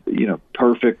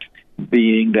 perfect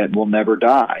being that will never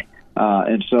die.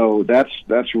 And so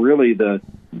that's really the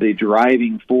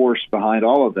driving force behind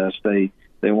all of this. They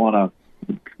want to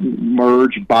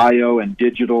merge bio and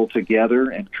digital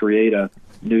together and create a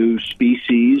new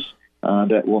species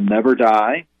that will never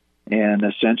die. And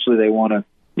essentially they want to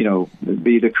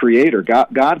be the creator.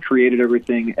 God created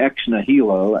everything ex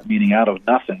nihilo, meaning out of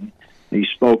nothing. He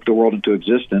spoke the world into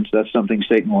existence. That's something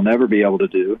Satan will never be able to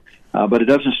do, but it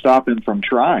doesn't stop him from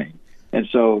trying. And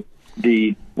so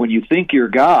when you think you're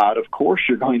God, of course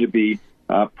you're going to be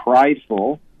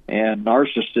prideful and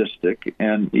narcissistic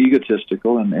and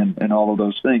egotistical and all of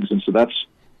those things. And so that's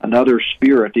another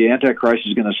spirit. The Antichrist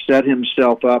is going to set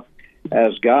himself up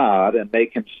as God and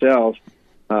make himself,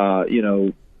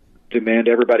 demand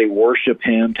everybody worship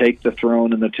him, take the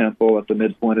throne in the temple at the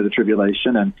midpoint of the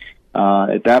tribulation, and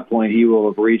at that point he will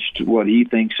have reached what he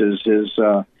thinks is his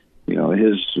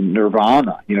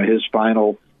nirvana, his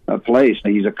final place.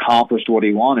 Now, he's accomplished what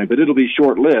he wanted, but it'll be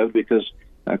short-lived because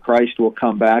Christ will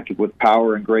come back with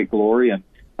power and great glory, and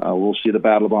we'll see the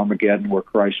Battle of Armageddon where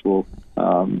Christ will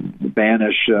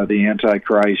banish the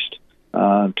Antichrist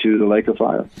to the lake of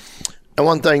fire. And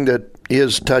one thing that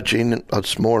is touching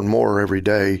us more and more every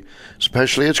day,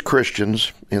 especially as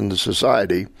Christians in the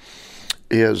society,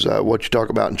 is what you talk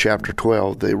about in chapter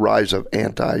 12, the rise of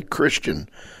anti-Christian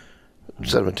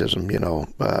Semitism.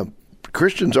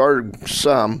 Christians are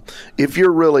some. If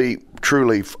you're really,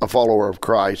 truly a follower of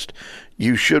Christ,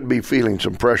 you should be feeling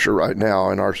some pressure right now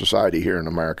in our society here in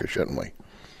America, shouldn't we?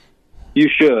 You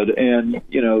should. And,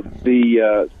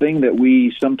 the thing that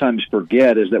we sometimes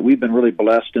forget is that we've been really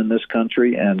blessed in this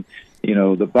country. And,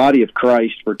 the body of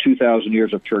Christ for 2,000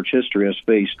 years of church history has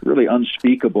faced really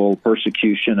unspeakable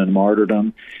persecution and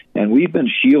martyrdom. And we've been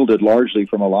shielded largely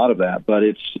from a lot of that. But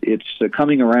it's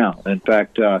coming around. In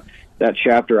fact, that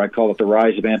chapter, I call it The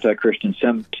Rise of Anti-Christian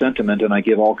Sentiment, and I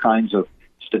give all kinds of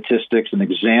statistics and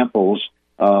examples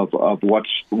of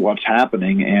what's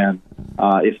happening. And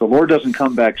if the Lord doesn't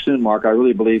come back soon, Mark, I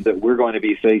really believe that we're going to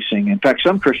be facing, in fact,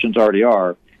 some Christians already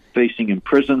are, facing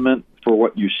imprisonment for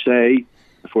what you say,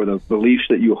 for the beliefs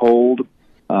that you hold,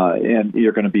 and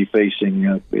you're going to be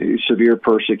facing severe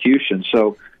persecution.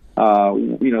 So,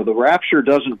 the rapture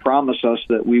doesn't promise us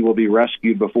that we will be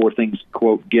rescued before things,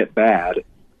 quote, get bad.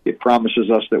 It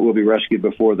promises us that we'll be rescued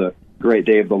before the great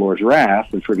day of the Lord's wrath,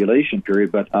 the tribulation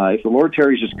period. But if the Lord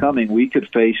tarries his coming, we could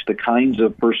face the kinds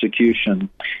of persecution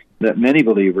that many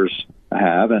believers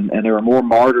have. And there are more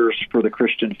martyrs for the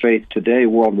Christian faith today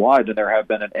worldwide than there have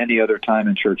been at any other time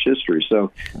in church history.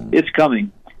 So it's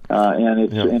coming,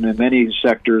 and in many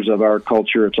sectors of our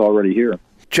culture, it's already here.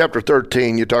 Chapter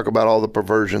 13, you talk about all the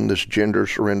perversion, this gender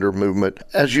surrender movement.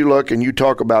 As you look and you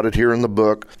talk about it here in the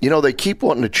book, they keep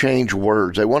wanting to change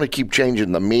words. They want to keep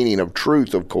changing the meaning of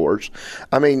truth, of course.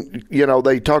 I mean,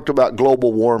 they talked about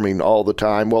global warming all the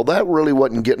time. Well, that really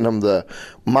wasn't getting them the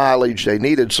mileage they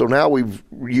needed. So now we've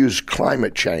used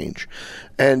climate change.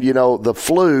 And, the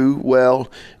flu,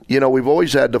 we've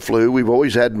always had the flu. We've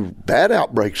always had bad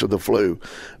outbreaks of the flu.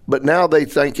 But now they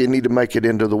think you need to make it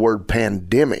into the word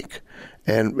pandemic.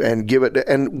 And give it,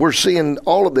 and we're seeing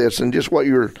all of this, and just what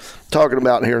you're talking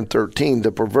about here in 13,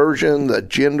 the perversion, the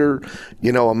gender,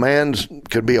 a man's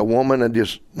could be a woman, and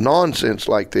just nonsense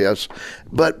like this,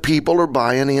 but people are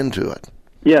buying into it.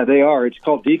 Yeah, they are. It's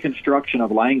called deconstruction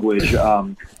of language.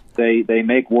 They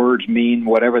make words mean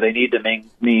whatever they need to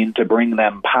mean to bring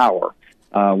them power.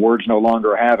 Words no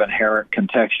longer have inherent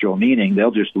contextual meaning.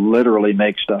 They'll just literally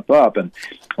make stuff up. And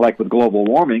like with global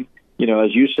warming,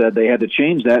 as you said, they had to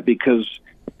change that because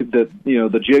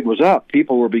the jig was up.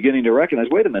 People were beginning to recognize,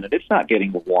 wait a minute, it's not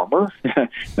getting warmer.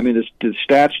 I mean, the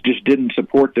stats just didn't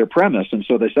support their premise. And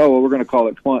so they said, we're going to call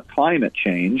it climate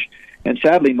change. And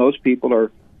sadly, most people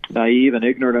are naive and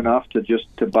ignorant enough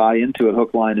to buy into it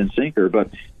hook, line, and sinker.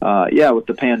 But, with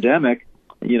the pandemic,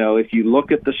 if you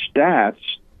look at the stats,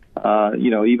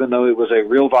 even though it was a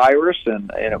real virus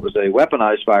and it was a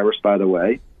weaponized virus, by the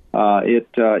way,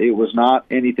 it was not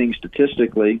anything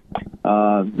statistically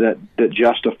that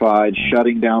justified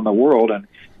shutting down the world and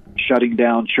shutting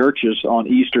down churches on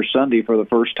Easter Sunday for the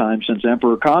first time since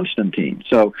Emperor Constantine.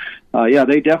 So,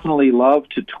 they definitely love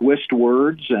to twist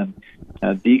words and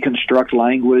deconstruct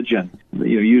language and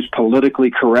use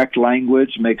politically correct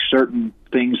language, make certain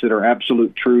things that are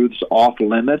absolute truths off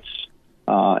limits,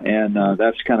 and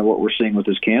that's kind of what we're seeing with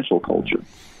this cancel culture.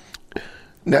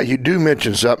 Now, you do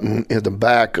mention something in the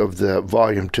back of the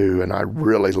volume 2, and I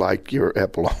really like your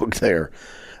epilogue there,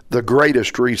 the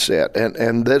greatest reset.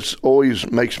 And this always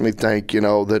makes me think,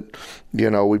 that,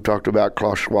 we've talked about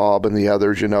Klaus Schwab and the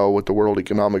others, with the World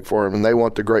Economic Forum, and they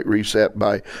want the great reset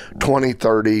by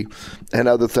 2030 and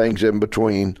other things in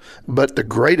between. But the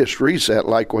greatest reset,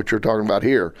 like what you're talking about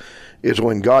here, is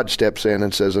when God steps in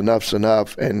and says, enough's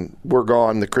enough, and we're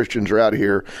gone, the Christians are out of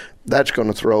here. That's going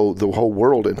to throw the whole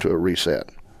world into a reset.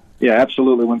 Yeah,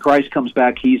 absolutely. When Christ comes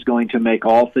back, he's going to make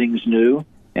all things new.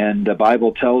 And the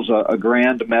Bible tells a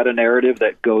grand meta-narrative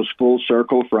that goes full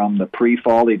circle from the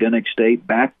pre-fall Edenic state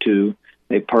back to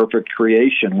a perfect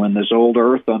creation, when this old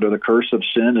earth under the curse of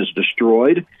sin is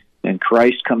destroyed and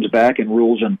Christ comes back and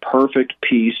rules in perfect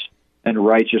peace and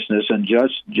righteousness and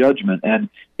just judgment. And,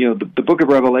 the book of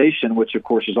Revelation, which, of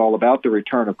course, is all about the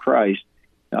return of Christ,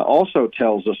 also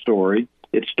tells a story.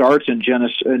 It starts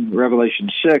in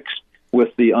Revelation 6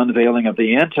 with the unveiling of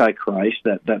the Antichrist,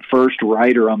 that first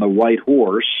rider on the white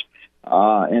horse,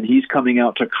 and he's coming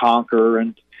out to conquer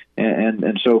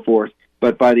and so forth.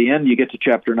 But by the end, you get to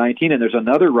chapter 19, and there's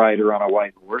another rider on a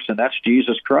white horse, and that's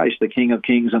Jesus Christ, the King of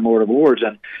Kings and Lord of Lords,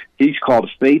 and he's called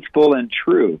Faithful and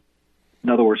True.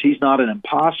 In other words, he's not an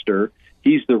imposter,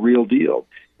 he's the real deal.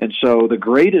 And so the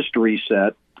greatest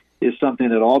reset is something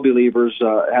that all believers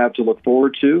have to look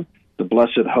forward to, the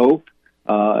blessed hope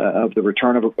of the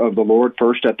return of the Lord,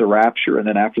 first at the rapture and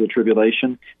then after the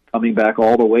tribulation, coming back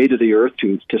all the way to the earth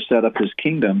to set up his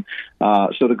kingdom.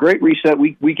 So the Great Reset,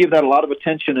 we give that a lot of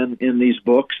attention in these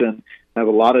books and have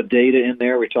a lot of data in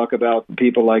there. We talk about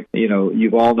people like, you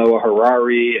all know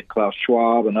Harari and Klaus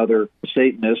Schwab and other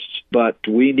Satanists, but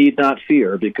we need not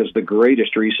fear because the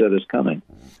greatest reset is coming.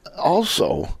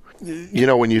 Also,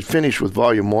 when you finish with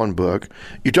Volume 1 book,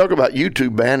 you talk about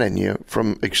YouTube banning you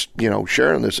from,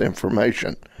 sharing this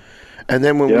information. And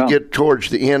then when we get towards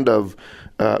the end of,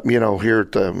 here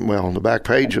at on the back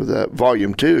page of the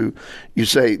Volume 2, you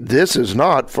say, this is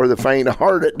not for the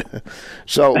faint-hearted.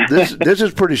 So this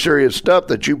is pretty serious stuff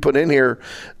that you put in here.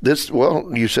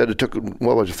 You said it took,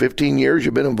 15 years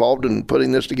you've been involved in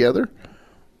putting this together?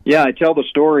 Yeah, I tell the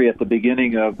story at the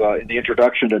beginning of in the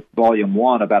introduction to Volume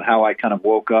 1 about how I kind of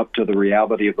woke up to the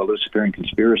reality of the Luciferian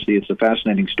conspiracy. It's a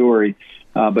fascinating story.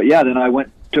 But yeah, then I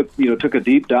took a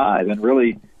deep dive and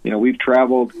really, we've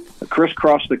traveled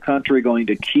crisscross the country going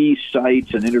to key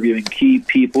sites and interviewing key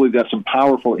people. We've got some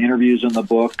powerful interviews in the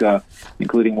book,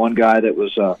 including one guy that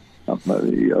was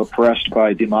oppressed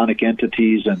by demonic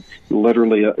entities and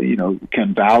literally,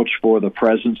 can vouch for the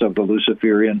presence of the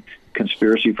Luciferian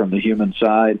conspiracy from the human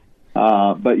side.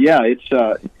 But yeah, it's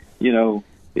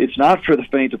not for the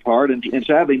faint of heart. And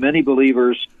sadly, many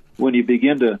believers, when you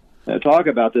begin to talk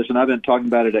about this, and I've been talking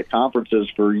about it at conferences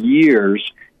for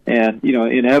years, and,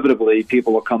 inevitably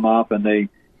people will come up and they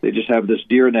just have this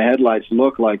deer in the headlights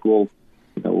look like, well,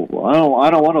 I don't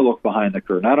want to look behind the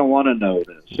curtain. I don't want to know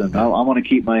this, and I want to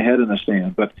keep my head in the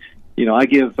sand. But, I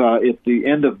give at the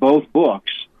end of both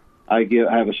books, I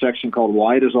have a section called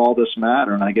Why Does All This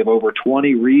Matter? And I give over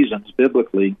 20 reasons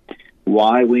biblically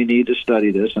why we need to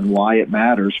study this and why it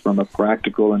matters from a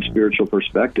practical and spiritual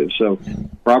perspective. So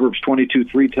Proverbs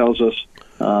 22:3 tells us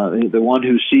the one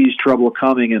who sees trouble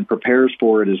coming and prepares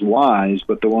for it is wise,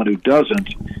 but the one who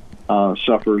doesn't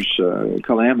suffers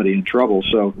calamity and trouble.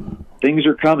 So things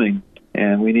are coming,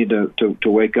 and we need to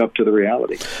wake up to the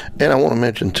reality. And I want to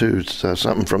mention, too,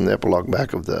 something from the epilogue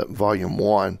back of the Volume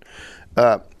 1.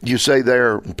 You say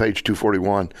there, on page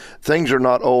 241, things are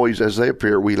not always as they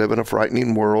appear. We live in a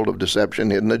frightening world of deception,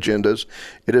 hidden agendas.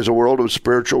 It is a world of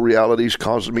spiritual realities,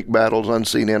 cosmic battles,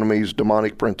 unseen enemies,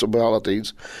 demonic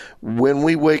principalities. When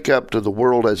we wake up to the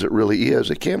world as it really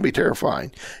is, it can be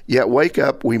terrifying. Yet wake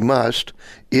up we must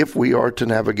if we are to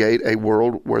navigate a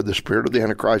world where the spirit of the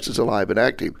Antichrist is alive and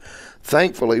active.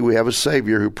 Thankfully, we have a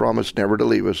Savior who promised never to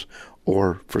leave us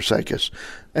or forsake us.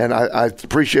 And I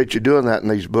appreciate you doing that in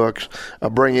these books,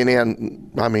 bringing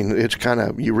in, it's kind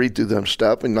of, you read through them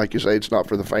stuff, and like you say, it's not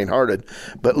for the faint-hearted,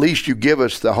 but at least you give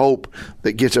us the hope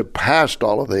that gets it past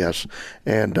all of this.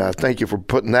 And thank you for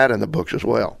putting that in the books as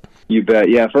well. You bet.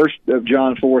 Yeah, First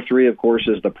John 4:3, of course,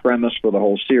 is the premise for the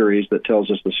whole series that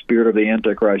tells us the spirit of the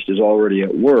Antichrist is already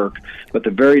at work. But the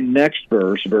very next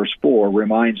verse, verse 4,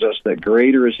 reminds us that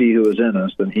greater is he who is in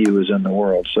us than he who is in the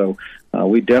world. So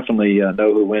we definitely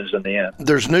know who wins in the end.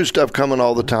 There's new stuff coming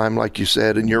all the time, like you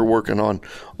said, and you're working on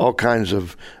all kinds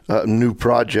of new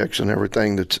projects and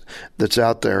everything that's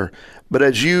out there.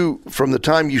 But from the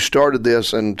time you started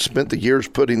this and spent the years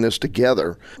putting this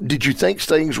together, did you think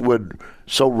things would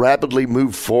so rapidly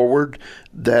move forward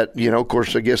that, of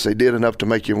course, I guess they did enough to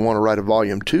make you want to write a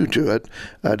Volume 2 to it,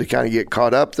 to kind of get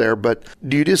caught up there. But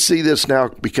do you just see this now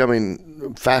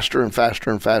becoming faster and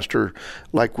faster and faster,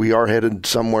 like we are headed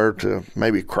somewhere to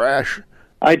maybe crash?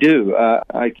 I do.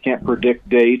 I can't predict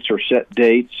dates or set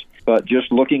dates. But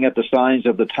just looking at the signs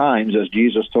of the times, as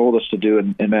Jesus told us to do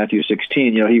in Matthew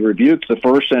 16, he rebuked the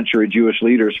first century Jewish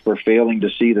leaders for failing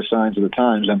to see the signs of the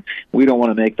times, and we don't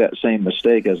want to make that same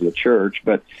mistake as the church.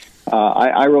 But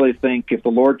I really think if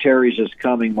the Lord tarries his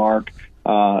coming, Mark,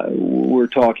 we're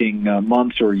talking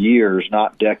months or years,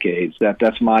 not decades.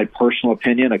 That's my personal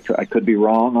opinion. I could be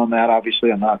wrong on that.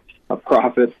 Obviously, I'm not a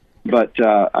prophet. But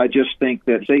I just think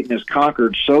that Satan has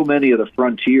conquered so many of the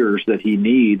frontiers that he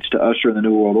needs to usher in the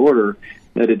New World Order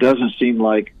that it doesn't seem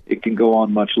like it can go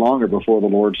on much longer before the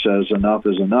Lord says enough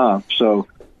is enough. So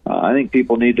I think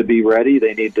people need to be ready.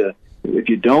 They need to, if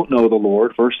you don't know the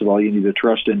Lord, first of all, you need to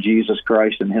trust in Jesus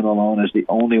Christ and Him alone as the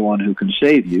only one who can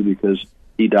save you, because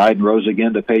He died and rose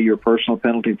again to pay your personal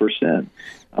penalty for sin.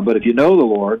 But if you know the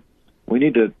Lord, we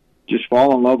need to just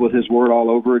fall in love with His Word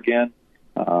all over again.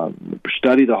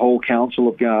 Study the whole counsel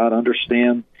of God,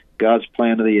 understand God's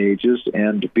plan of the ages,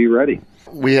 and be ready.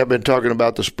 We have been talking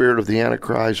about the spirit of the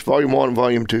Antichrist, Volume 1 and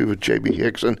Volume 2 with JB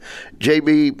Hixson.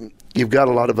 JB, you've got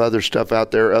a lot of other stuff out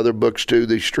there, other books too,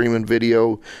 these streaming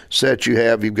video sets you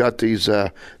have. You've got these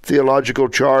theological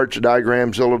charts,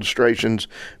 diagrams, illustrations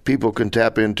people can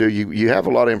tap into. You have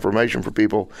a lot of information for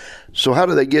people. So how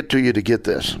do they get to you to get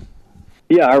this?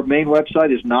 Yeah, our main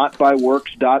website is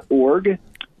notbyworks.org.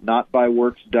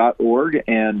 notbyworks.org,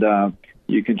 and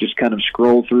you can just kind of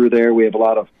scroll through there. We have a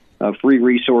lot of free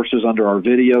resources under our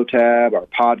video tab, our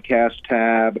podcast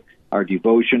tab, our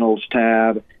devotionals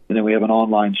tab, and then we have an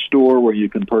online store where you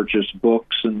can purchase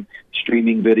books and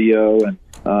streaming video and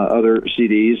other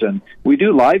CDs. And we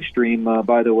do live stream,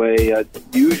 by the way,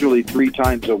 usually 3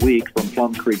 times a week from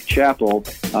Plum Creek Chapel.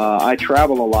 I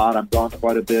travel a lot. I'm gone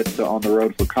quite a bit on the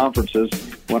road for conferences.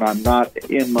 When I'm not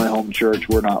in my home church,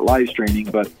 we're not live streaming,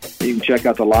 but you can check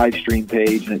out the live stream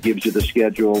page, and it gives you the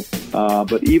schedule.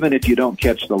 But even if you don't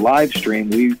catch the live stream,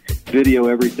 we video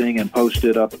everything and post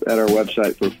it up at our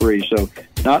website for free. So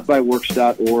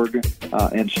notbyworks.org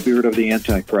and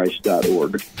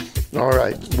spiritoftheantichrist.org. All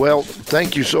right. Well,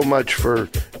 thank you so much for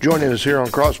joining us here on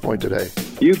Crosspoint today.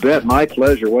 You bet. My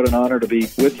pleasure. What an honor to be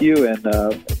with you, and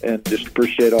just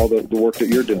appreciate all the work that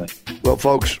you're doing. Well,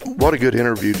 folks, what a good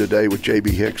interview today with JB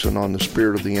Hixson on the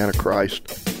spirit of the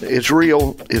Antichrist. It's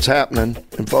real. It's happening.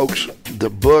 And, folks, the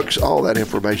books, all that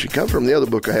information comes from the other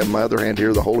book I have in my other hand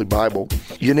here, the Holy Bible.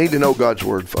 You need to know God's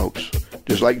Word, folks.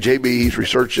 Just like JB, he's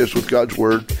researched this with God's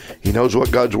Word. He knows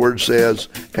what God's Word says,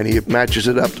 and he matches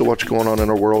it up to what's going on in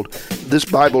our world. This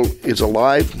Bible is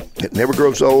alive. It never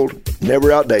grows old,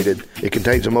 never outdated. It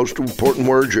contains the most important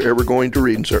words you're ever going to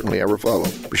read and certainly ever follow.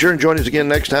 Be sure and join us again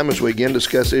next time as we again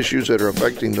discuss issues that are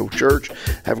affecting the church.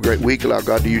 Have a great week. Allow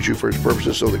God to use you for His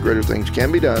purposes so that greater things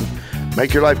can be done.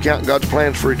 Make your life count in God's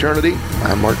plans for eternity.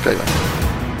 I'm Mark Taylor.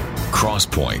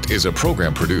 Crosspoint is a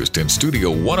program produced in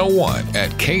Studio 101 at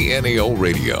KNEO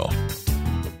Radio.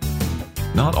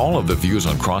 Not all of the views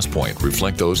on Crosspoint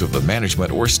reflect those of the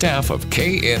management or staff of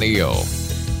KNEO.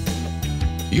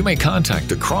 You may contact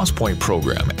the Crosspoint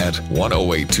program at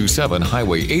 10827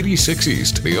 Highway 86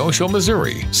 East, Neosho,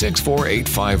 Missouri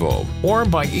 64850, or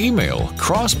by email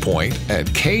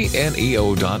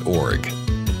crosspoint@kneo.org.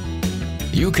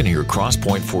 You can hear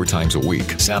Crosspoint 4 times a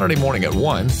week, Saturday morning at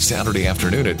 1, Saturday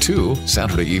afternoon at 2,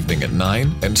 Saturday evening at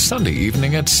 9, and Sunday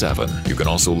evening at 7. You can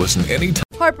also listen anytime.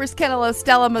 Harper's Kennel of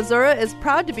Stella, Missouri is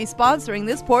proud to be sponsoring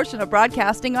this portion of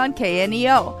broadcasting on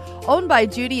KNEO. Owned by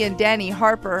Judy and Danny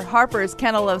Harper, Harper's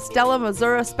Kennel of Stella,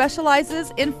 Missouri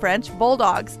specializes in French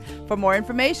Bulldogs. For more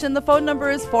information, the phone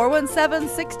number is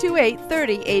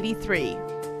 417-628-3083.